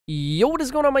Yo, what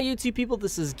is going on, my YouTube people?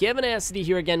 This is GavinAcity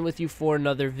here again with you for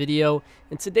another video,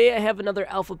 and today I have another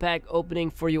alpha pack opening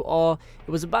for you all.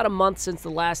 It was about a month since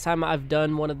the last time I've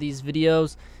done one of these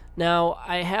videos. Now,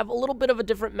 I have a little bit of a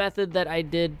different method that I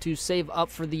did to save up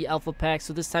for the alpha pack.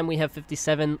 So this time we have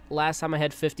 57. Last time I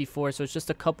had 54, so it's just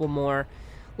a couple more.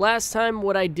 Last time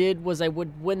what I did was I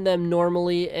would win them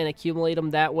normally and accumulate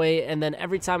them that way, and then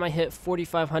every time I hit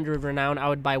 4,500 renown, I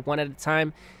would buy one at a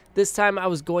time. This time I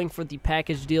was going for the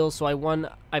package deal, so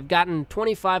I've gotten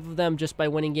 25 of them just by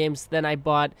winning games. Then I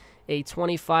bought a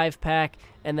 25 pack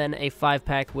and then a 5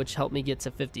 pack, which helped me get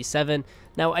to 57.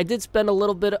 Now, I did spend a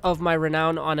little bit of my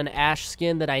renown on an Ash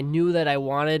skin that I knew that I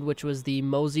wanted, which was the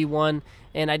Mosey one,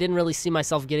 and I didn't really see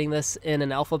myself getting this in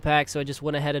an alpha pack, so I just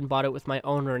went ahead and bought it with my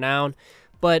own renown.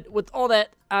 But with all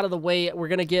that out of the way, we're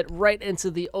going to get right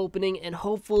into the opening, and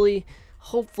hopefully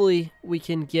we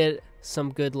can get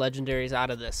some good legendaries out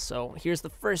of this. So here's the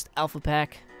first alpha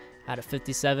pack out of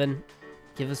 57.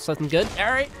 Give us something good. All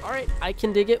right, I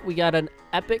can dig it. We got an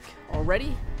epic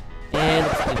already, and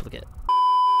it's a duplicate.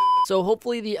 So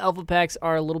hopefully the alpha packs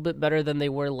are a little bit better than they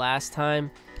were last time.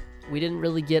 We didn't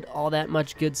really get all that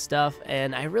much good stuff,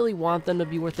 and I really want them to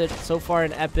be worth it. So far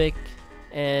an epic,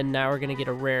 and now we're gonna get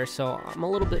a rare, so I'm a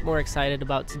little bit more excited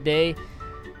about today.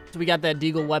 So we got that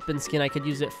Deagle weapon skin. I could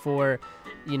use it for,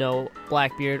 you know,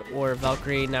 Blackbeard or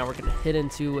Valkyrie. Now we're gonna hit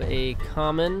into a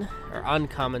common, or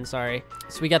uncommon, sorry.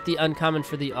 So we got the uncommon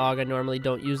for the AUG. I normally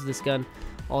don't use this gun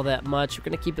all that much. We're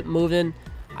gonna keep it moving.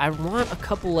 I want a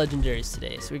couple legendaries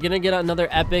today, so we're gonna get another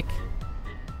epic.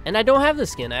 And I don't have this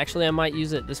skin. Actually, I might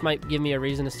use it. This might give me a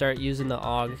reason to start using the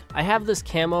AUG. I have this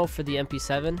camo for the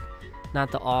MP7,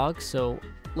 not the AUG, so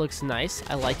looks nice.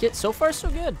 I like it. So far, so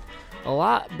good. A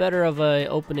lot better of a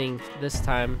opening this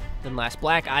time than last.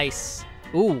 Black Ice.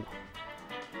 Ooh.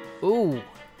 For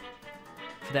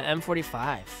the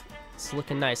M45. It's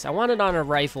looking nice. I want it on a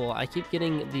rifle. I keep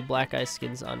getting the Black Ice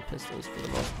skins on pistols for the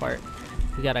most part.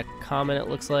 We got a common, it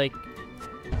looks like.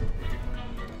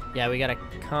 Yeah, we got a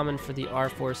common for the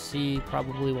R4C.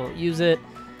 Probably won't use it.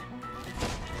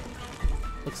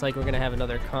 Looks like we're going to have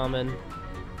another common.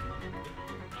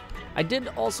 I did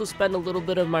also spend a little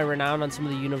bit of my renown on some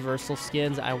of the universal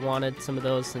skins. I wanted some of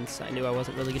those since I knew I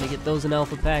wasn't really going to get those in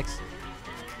alpha packs.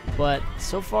 But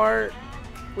so far,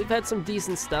 we've had some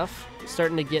decent stuff.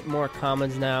 Starting to get more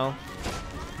commons now.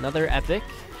 Another epic.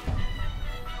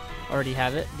 Already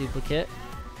have it. Duplicate.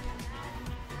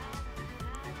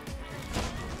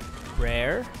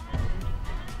 Rare.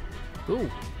 Ooh.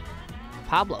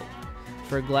 Pablo.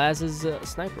 For Glaz's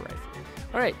sniper rifle.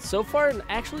 Alright, so far,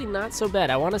 actually not so bad.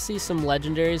 I want to see some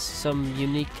legendaries, some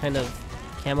unique kind of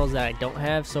camos that I don't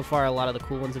have. So far, a lot of the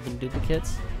cool ones have been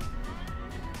duplicates.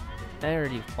 I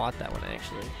already bought that one,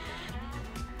 actually.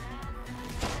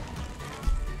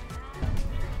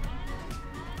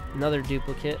 Another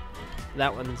duplicate.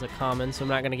 That one's a common, so I'm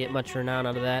not going to get much renown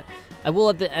out of that. I will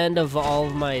at the end of all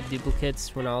of my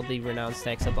duplicates, when all the renown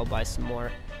stacks up, I'll buy some more.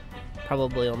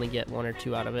 Probably only get 1 or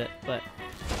 2 out of it, but...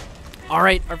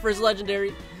 Alright, our first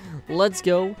legendary. Let's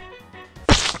go.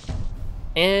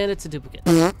 And it's a duplicate.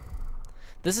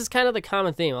 This is kind of the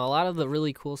common theme. A lot of the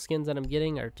really cool skins that I'm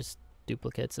getting are just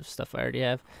duplicates of stuff I already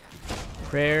have.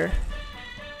 Rare.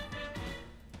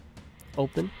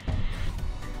 Open.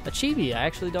 A chibi. I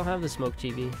actually don't have the smoke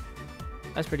chibi.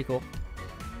 That's pretty cool.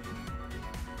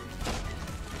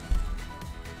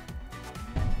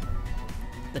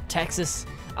 The Texas.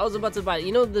 I was about to buy,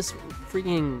 you know, this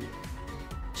freaking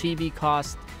chibi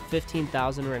cost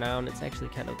 15,000 renown. It's actually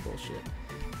kind of bullshit.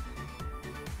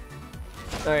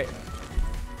 Alright.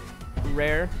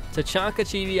 Rare. Tachanka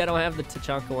chibi. I don't have the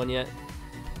Tachanka one yet.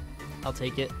 I'll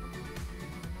take it.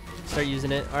 Start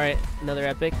using it. Alright, another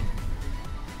epic.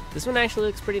 This one actually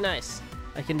looks pretty nice.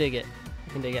 I can dig it.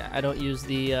 I don't use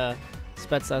the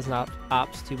Spetsnaz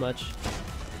ops too much.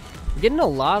 I'm getting a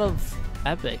lot of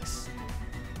epics.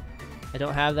 I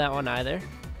don't have that one either.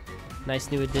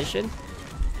 Nice new addition.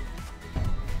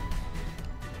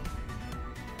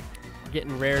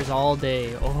 Getting rares all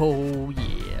day. Oh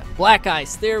yeah. Black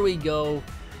Ice, there we go.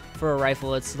 For a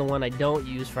rifle, it's the one I don't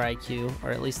use for IQ, or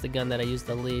at least the gun that I use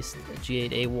the least. The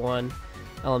G8A1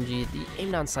 LMG. The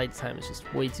aim down sight time is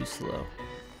just way too slow.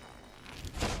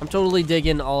 I'm totally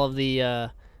digging all of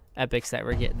the epics that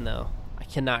we're getting though. I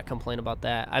cannot complain about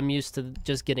that. I'm used to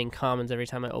just getting commons every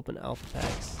time I open alpha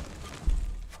packs.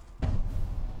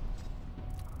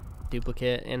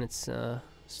 Duplicate, and it's a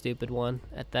stupid one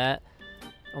at that.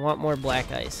 I want more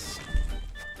Black Ice.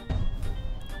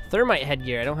 Thermite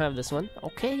headgear. I don't have this one.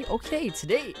 Okay.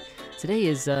 Today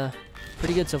is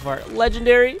pretty good so far.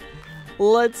 Legendary.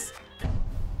 Let's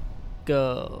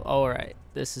go. All right.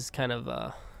 This is kind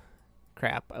of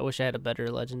Crap, I wish I had a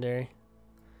better legendary.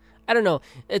 I don't know.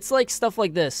 It's like stuff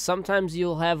like this. Sometimes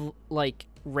you'll have like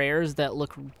rares that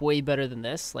look way better than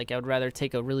this. Like I would rather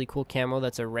take a really cool camo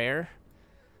that's a rare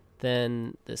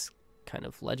than this kind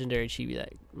of legendary chibi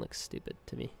that looks stupid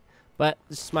to me. But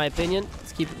this is my opinion.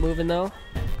 Let's keep it moving though.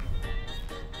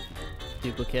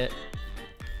 Duplicate.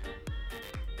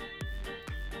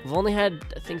 We've only had,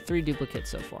 I think, 3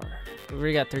 duplicates so far. We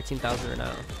already got 13,000 right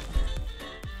now.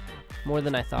 More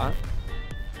than I thought.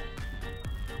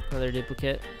 Another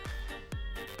duplicate.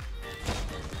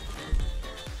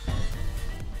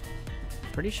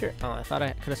 Pretty sure. Oh, I thought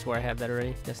I could have swore I had that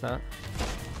already. Guess not.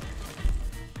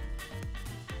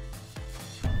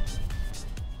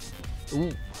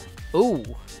 Ooh. Ooh.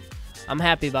 I'm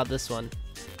happy about this one.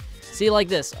 See, like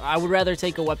this. I would rather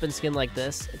take a weapon skin like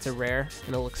this. It's a rare,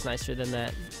 and it looks nicer than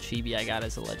that chibi I got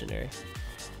as a legendary.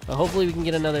 But hopefully we can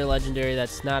get another legendary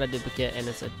that's not a duplicate, and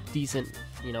it's a decent,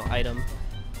 you know, item.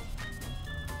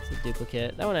 It's a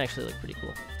duplicate. That one actually looked pretty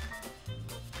cool.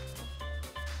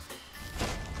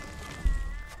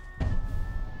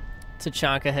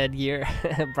 Tachanka headgear.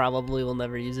 Probably will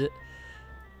never use it.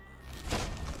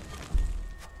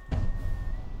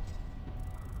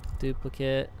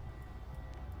 Duplicate.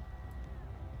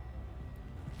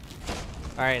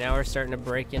 Alright, now we're starting to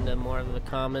break into more of the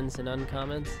commons and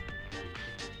uncommons.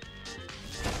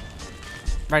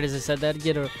 Right as I said that,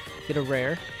 get a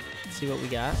rare. Let's see what we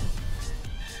got.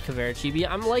 Kavera chibi.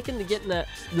 I'm liking to getting that.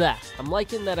 I'm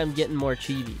liking that I'm getting more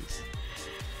chibis.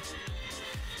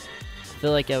 I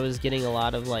feel like I was getting a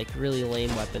lot of like really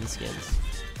lame weapon skins.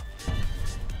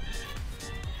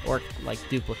 Or like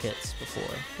duplicates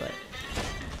before, but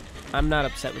I'm not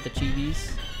upset with the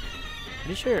chibis.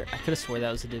 Pretty sure I could have swore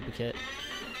that was a duplicate.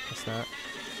 It's not.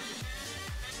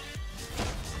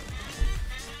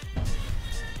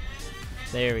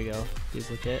 There we go.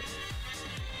 Duplicate.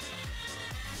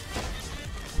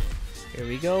 Here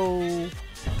we go.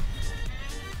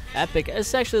 Epic.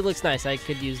 This actually looks nice. I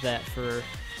could use that for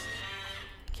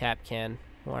cap can,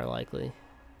 more likely,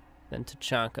 than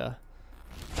Tachanka.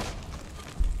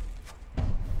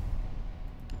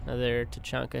 Another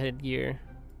Tachanka headgear.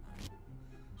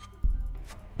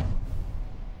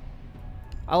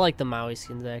 I like the Maui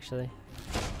skins, actually.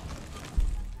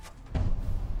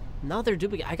 Another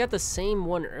duplicate. I got the same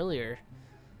one earlier.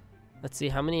 Let's see,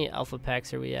 how many alpha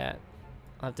packs are we at?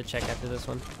 I'll have to check after this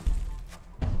one.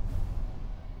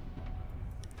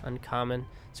 Uncommon.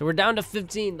 So we're down to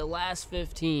 15, the last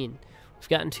 15. We've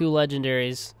gotten 2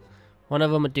 legendaries. One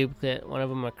of them a duplicate, one of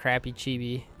them a crappy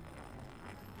chibi.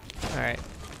 Alright.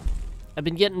 I've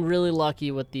been getting really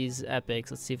lucky with these epics.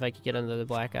 Let's see if I can get under the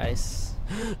black ice.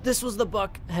 This was the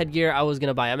buck headgear I was going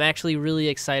to buy. I'm actually really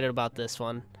excited about this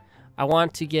one. I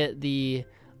want to get the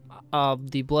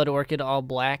Blood Orchid all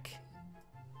black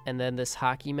and then this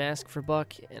hockey mask for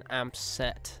Buck, and I'm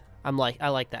set. I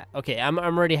like that. Okay, I'm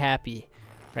already happy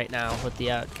right now with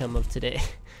the outcome of today.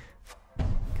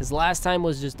 Because last time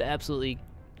was just absolutely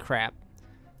crap.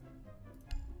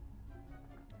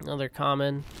 Another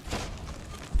common.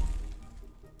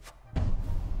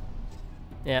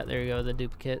 Yeah, there you go, the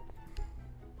duplicate.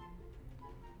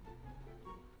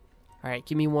 Alright,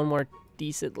 give me one more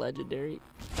decent legendary.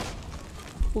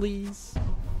 Please.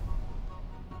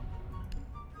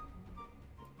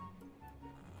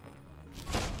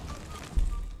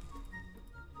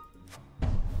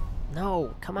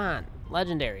 No, come on.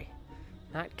 Legendary.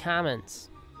 Not commons.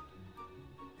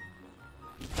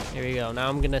 There we go. Now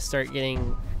I'm going to start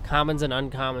getting commons and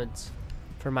uncommons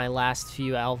for my last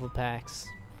few alpha packs.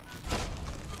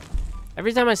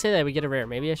 Every time I say that, we get a rare.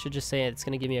 Maybe I should just say it's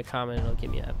going to give me a common and it'll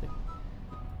give me an epic.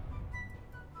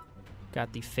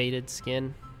 Got the faded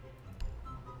skin.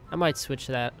 I might switch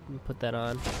that and put that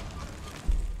on.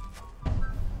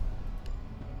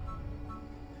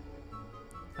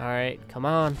 Alright, come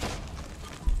on.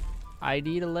 I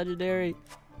need a legendary.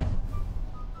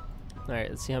 Alright,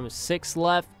 let's see how many. 6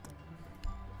 left.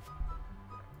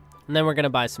 And then we're going to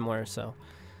buy some more, so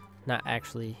not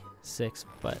actually 6,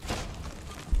 but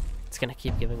it's going to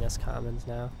keep giving us commons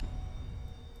now.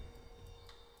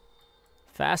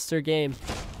 Faster game.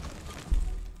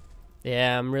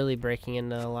 Yeah, I'm really breaking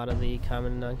into a lot of the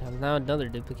common and uncommon. Now another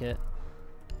duplicate.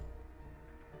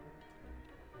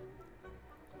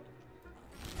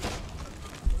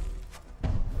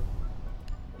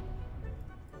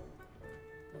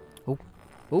 Oh,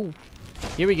 oh,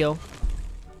 here we go.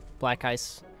 Black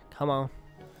ice. Come on.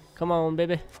 Come on,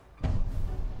 baby.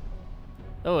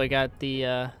 Oh, I got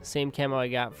the same camo I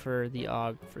got for the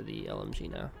AUG for the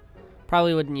LMG now.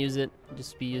 Probably wouldn't use it.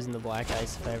 Just be using the black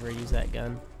ice if I ever use that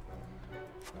gun.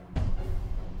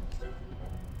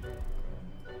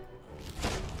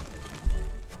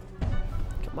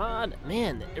 Come on,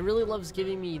 man, it really loves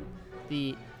giving me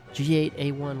the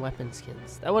G8A1 weapon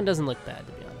skins. That one doesn't look bad,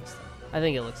 to be honest. I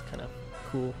think it looks kind of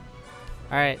cool.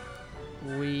 All right,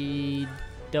 we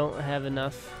don't have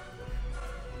enough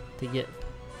to get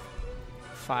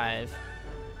 5.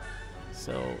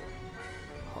 So,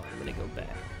 oh, I'm gonna go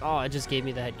back. Oh, it just gave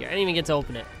me the headgear. I didn't even get to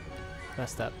open it.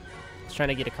 Messed up. I was trying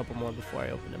to get a couple more before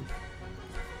I opened them.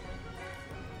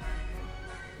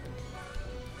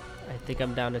 I think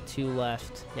I'm down to 2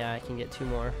 left. Yeah, I can get 2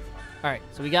 more. All right,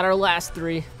 so we got our last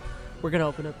 3. We're gonna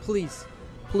open it. Please,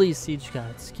 please, Siege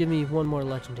Gods, give me one more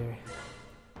legendary.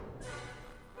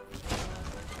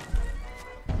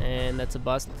 And that's a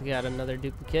bust. We got another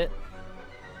duplicate.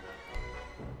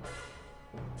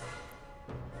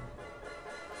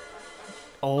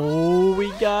 Oh,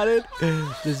 we got it.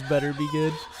 This better be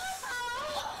good.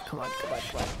 Come on, come on,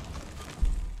 come on.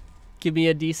 Give me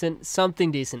a decent,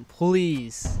 something decent,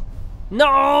 please.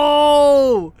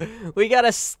 No! We got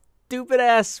a stupid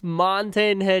ass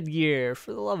Montaigne headgear.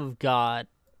 For the love of God.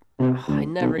 I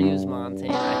never use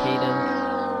Montaigne. I hate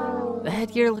him. The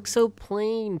headgear looks so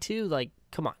plain too. Like,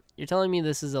 come on. You're telling me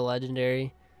this is a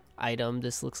legendary item.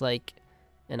 This looks like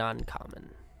an uncommon.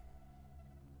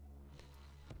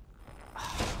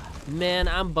 Man,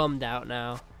 I'm bummed out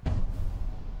now.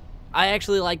 I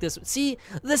actually like this. See,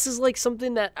 this is like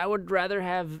something that I would rather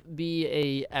have be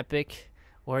a epic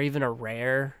or even a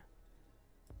rare.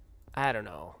 I don't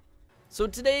know. So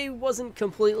today wasn't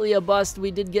completely a bust.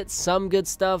 We did get some good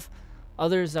stuff.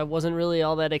 Others I wasn't really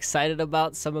all that excited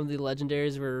about. Some of the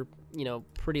legendaries were, you know,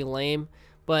 pretty lame.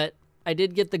 But I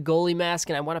did get the goalie mask,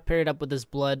 and I want to pair it up with this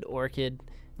blood orchid.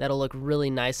 That'll look really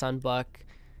nice on Buck,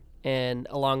 and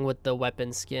along with the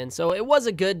weapon skin. So it was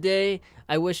a good day.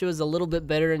 I wish it was a little bit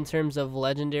better in terms of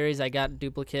legendaries. I got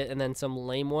duplicate and then some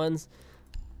lame ones.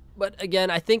 But again,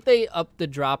 I think they upped the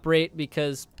drop rate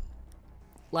because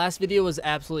last video was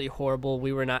absolutely horrible.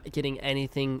 We were not getting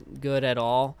anything good at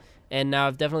all. And now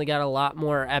I've definitely got a lot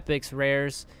more epics,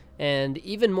 rares, and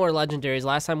even more legendaries.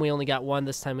 Last time we only got 1.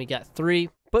 This time we got 3.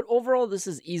 But overall, this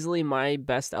is easily my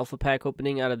best alpha pack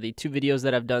opening out of the 2 videos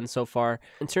that I've done so far.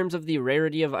 In terms of the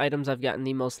rarity of items, I've gotten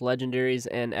the most legendaries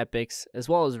and epics, as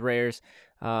well as rares,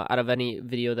 out of any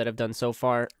video that I've done so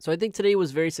far. So I think today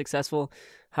was very successful.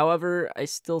 However, I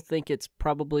still think it's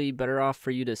probably better off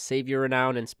for you to save your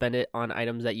renown and spend it on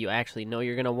items that you actually know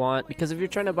you're going to want. Because if you're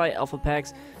trying to buy alpha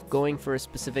packs, going for a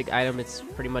specific item, it's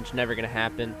pretty much never going to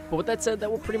happen. But with that said, that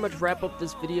will pretty much wrap up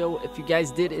this video. If you guys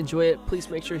did enjoy it, please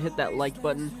make sure to hit that like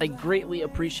button. I greatly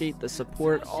appreciate the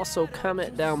support. Also,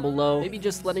 comment down below, maybe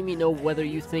just letting me know whether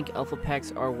you think alpha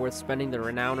packs are worth spending the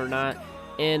renown or not.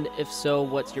 And if so,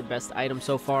 what's your best item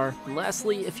so far? And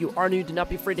lastly, if you are new, do not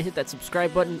be afraid to hit that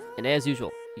subscribe button. And as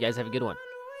usual, you guys have a good one.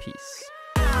 Peace.